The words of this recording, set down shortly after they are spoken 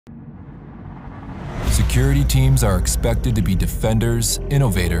Security teams are expected to be defenders,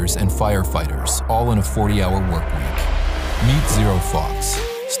 innovators, and firefighters, all in a 40-hour workweek. Meet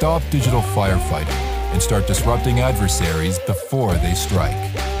ZeroFox. Stop digital firefighting and start disrupting adversaries before they strike.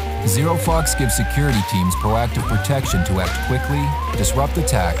 ZeroFox gives security teams proactive protection to act quickly, disrupt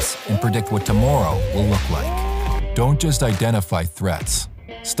attacks, and predict what tomorrow will look like. Don't just identify threats.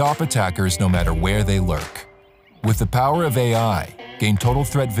 Stop attackers no matter where they lurk. With the power of AI, gain total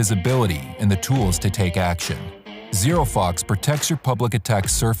threat visibility and the tools to take action. ZeroFox protects your public attack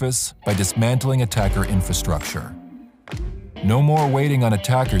surface by dismantling attacker infrastructure. No more waiting on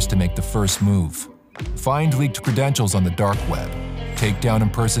attackers to make the first move. Find leaked credentials on the dark web, take down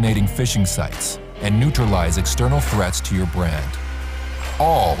impersonating phishing sites, and neutralize external threats to your brand.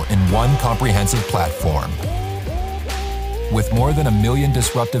 All in one comprehensive platform. With more than 1 million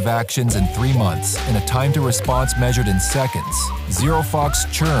disruptive actions in 3 months and a time to response measured in seconds, ZeroFox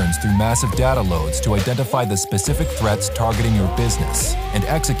churns through massive data loads to identify the specific threats targeting your business and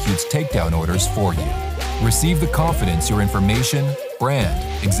executes takedown orders for you. Receive the confidence your information,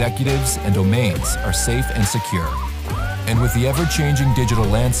 brand, executives, and domains are safe and secure. And with the ever-changing digital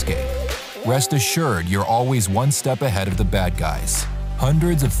landscape, rest assured you're always one step ahead of the bad guys.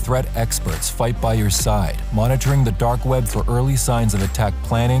 Hundreds of threat experts fight by your side, monitoring the dark web for early signs of attack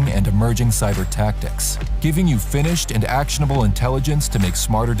planning and emerging cyber tactics, giving you finished and actionable intelligence to make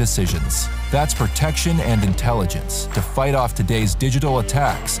smarter decisions. That's protection and intelligence to fight off today's digital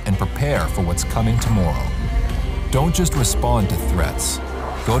attacks and prepare for what's coming tomorrow. Don't just respond to threats.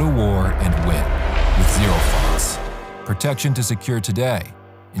 Go to war and win with ZeroFox. Protection to secure today,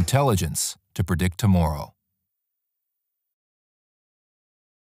 intelligence to predict tomorrow.